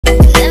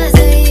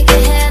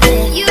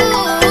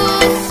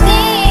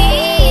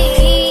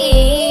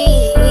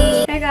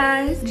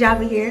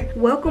Callie here.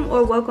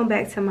 Welcome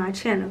back to my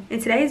channel. In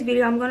today's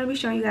video, I'm going to be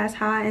showing you guys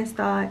how I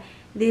installed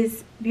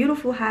this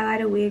beautiful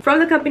highlighter wig from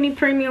the company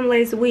Premium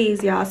Lace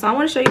Wigs, y'all. So I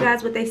want to show you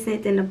guys what they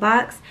sent in the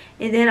box,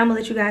 and then I'm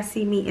gonna let you guys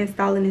see me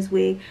installing this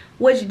wig,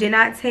 which did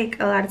not take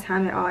a lot of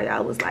time at all,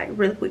 y'all. It was like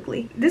really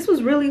quickly. This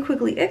was really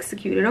quickly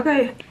executed.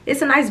 Okay,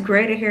 it's a nice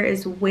braided hair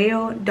as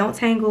well, don't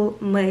tangle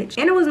much,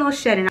 and it was no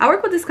shedding. I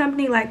worked with this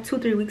company like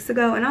 2-3 weeks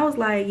ago, and I was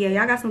like, yeah,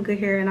 y'all got some good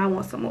hair and I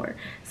want some more.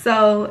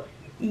 So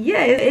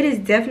yeah, it is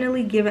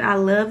definitely given. I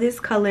love this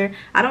color.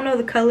 I don't know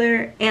the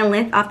color and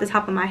length off the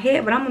top of my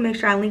head, but I'm gonna make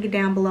sure I link it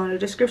down below in the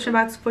description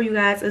box for you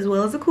guys, as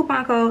well as a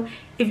coupon code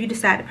if you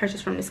decide to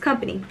purchase from this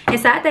company.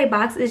 Inside their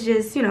box is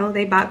just, you know,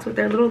 they box with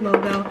their little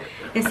logo.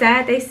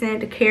 Inside they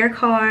sent a care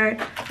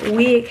card,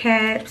 wig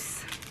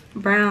caps,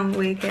 brown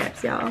wig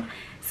caps, y'all,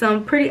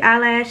 some pretty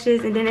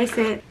eyelashes, and then they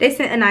sent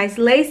a nice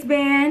lace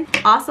band,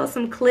 also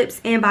some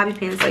clips and bobby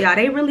pins. So y'all,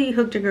 they really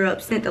hooked your girl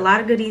up, sent a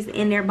lot of goodies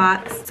in their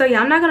box. So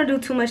yeah, I'm not gonna do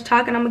too much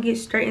talking. I'm gonna get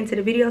straight into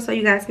the video so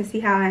you guys can see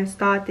how I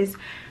installed this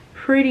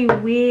pretty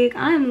wig.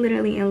 I am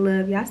literally in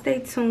love. Y'all stay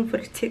tuned for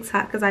the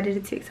TikTok because I did a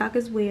TikTok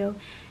as well,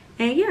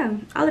 and yeah,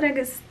 all of that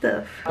good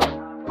stuff.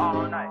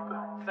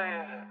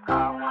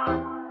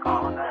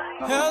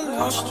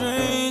 Hello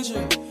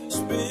stranger,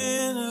 it's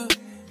been a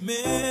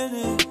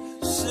minute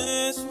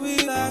since we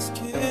last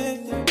kicked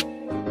it.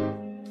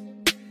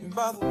 And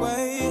by the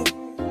way,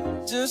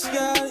 just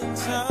got in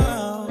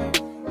town,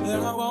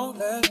 and I won't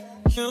let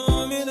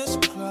cumulus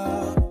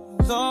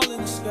clouds all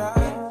in the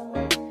sky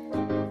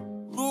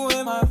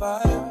ruin my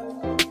vibe.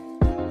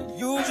 And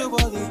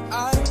usually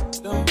I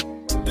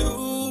don't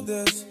do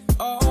this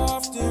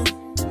often,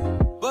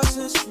 but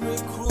since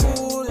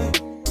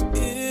recruiting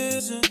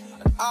isn't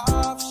an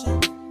option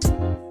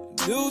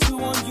due to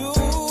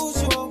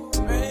unusual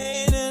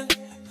rain and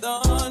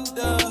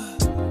thunder,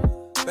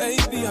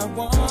 baby, I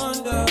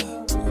wonder,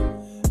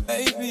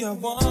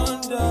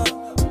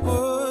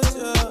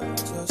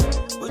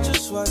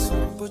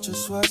 put your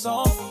sweats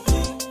on for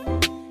me.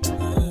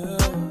 Yeah.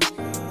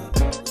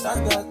 I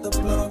got the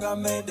plug, I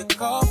made the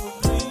call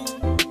for me.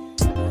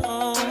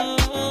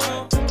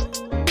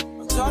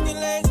 I'm talking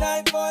late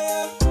night for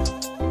ya.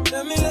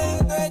 Let me lay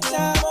a great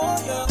time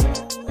on ya.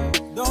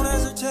 Don't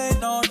hesitate,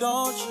 no,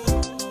 don't you?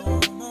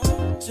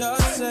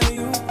 Just say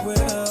you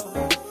will.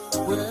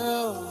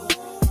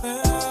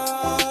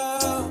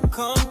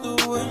 Come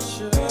through and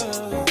chill.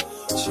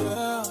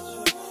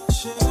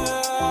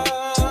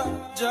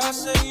 Just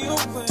say you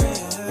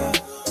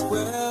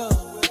will.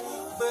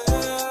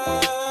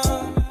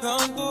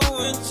 Come through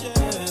and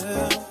chill.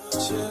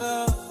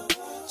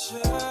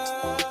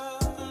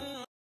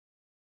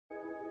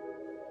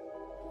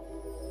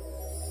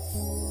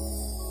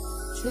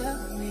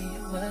 Tell me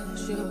what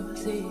you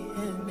see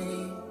in me.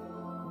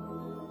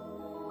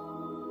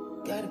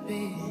 Gotta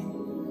be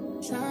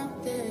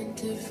something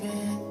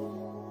different.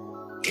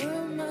 You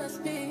must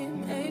be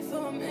made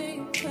for me.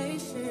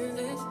 Patience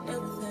is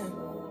nothing.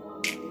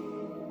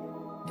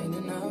 In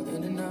and out,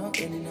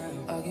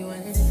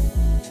 arguing,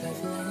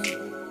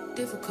 trifling,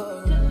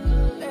 difficult,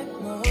 let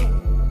more.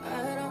 I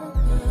don't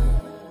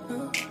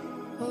know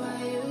why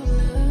you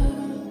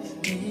love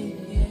me.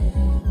 Yeah.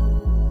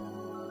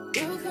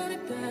 You got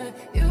it bad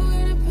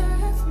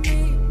for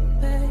me,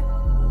 babe.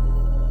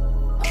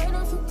 I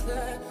don't feel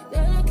glad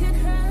that I can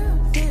have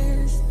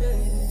this,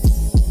 babe.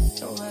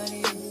 Nobody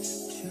else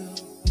true.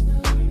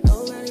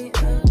 Nobody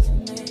else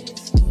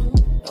makes me.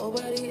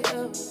 Nobody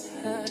else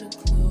had a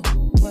clue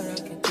what I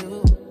could do,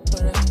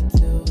 what I could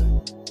do.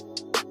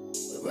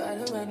 We're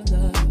riding around the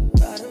love,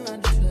 riding around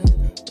the trip,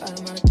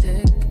 riding around the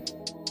dick,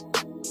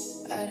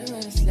 riding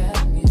around the slap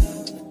me up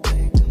the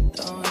dick. I'm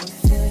throwing a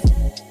fit,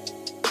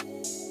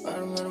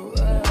 riding around the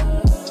world,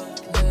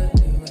 riding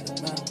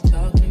around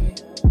talking to me.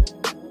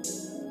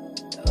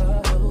 Oh,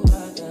 I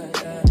got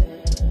that.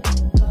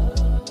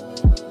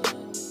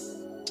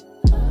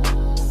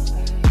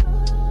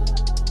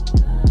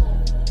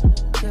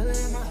 Feel it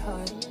in my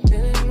heart,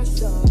 feel it in my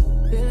soul,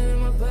 feel it in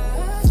my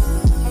body.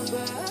 My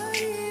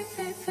body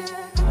thinks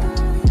that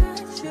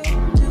you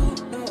do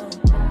know,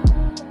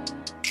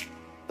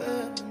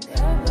 but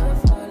I'll never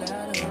fall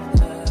out of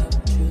love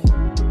with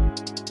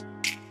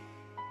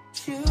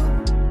you.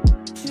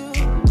 You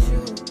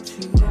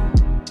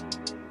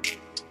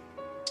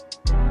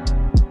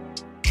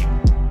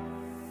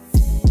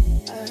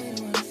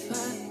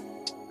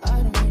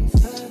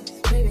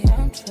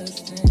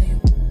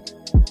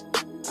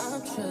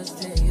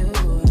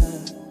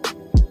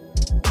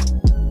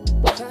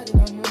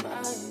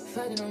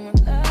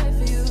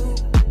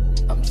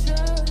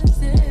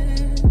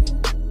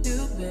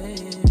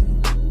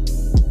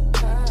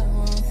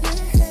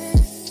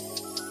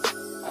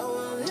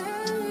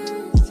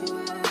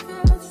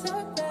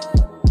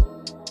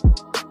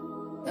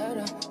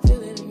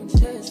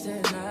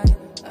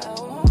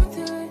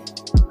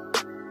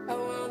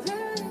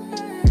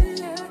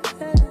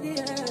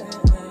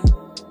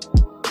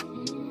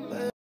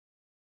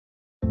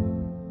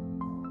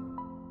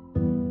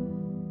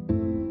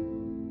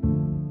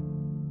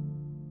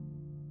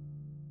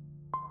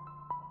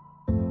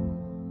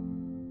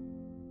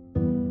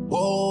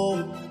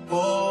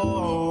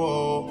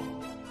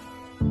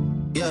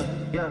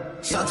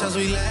Sometimes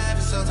we laugh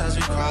and sometimes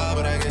we cry,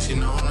 but I guess you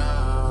know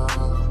now.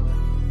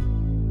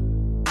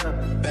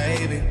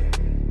 Baby,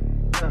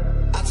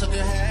 I took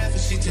a half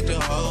and she took the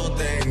whole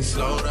thing.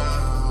 Slow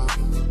down.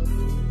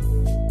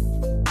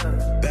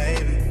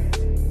 Baby,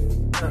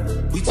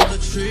 we took a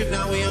trip,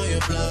 now we on your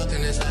block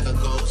and it's like a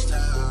ghost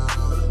town.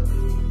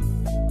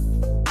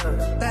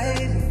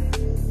 Baby,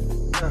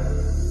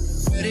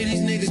 where did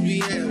these niggas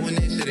be at when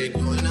they say they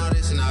doing all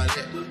this and all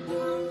that?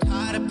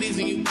 Tired of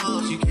beefing you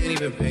boss, you can't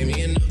even pay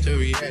me enough to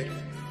react.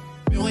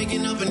 Been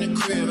waking up in the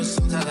crib and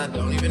sometimes I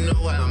don't even know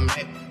where I'm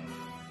at.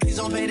 Please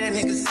don't play that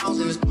nigga songs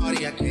in this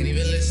party, I can't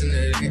even listen to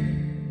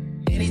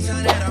that.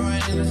 Anytime that I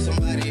run into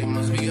somebody, it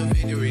must be a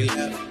victory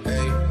lap.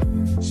 Hey,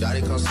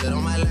 shawty come sit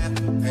on my lap.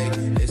 Hey,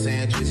 they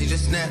saying Drizzy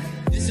just snap.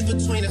 This in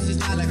between us, it's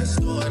not like a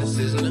store, this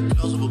isn't a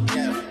closable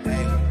gap.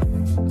 Hey,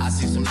 I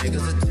see some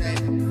niggas attack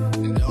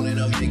and don't end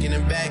up making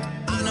it back.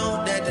 I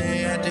know that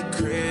they at the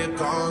crib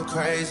going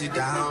crazy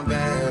down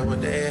bad.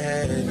 What they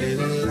had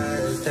didn't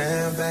last,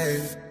 damn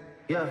baby.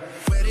 Yeah.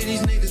 Where did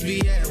these niggas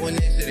be at when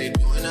they say they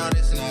doing all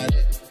this and all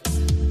that?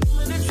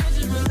 In the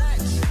trenches,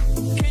 relax.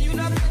 Can you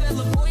not feel that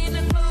little boy in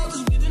the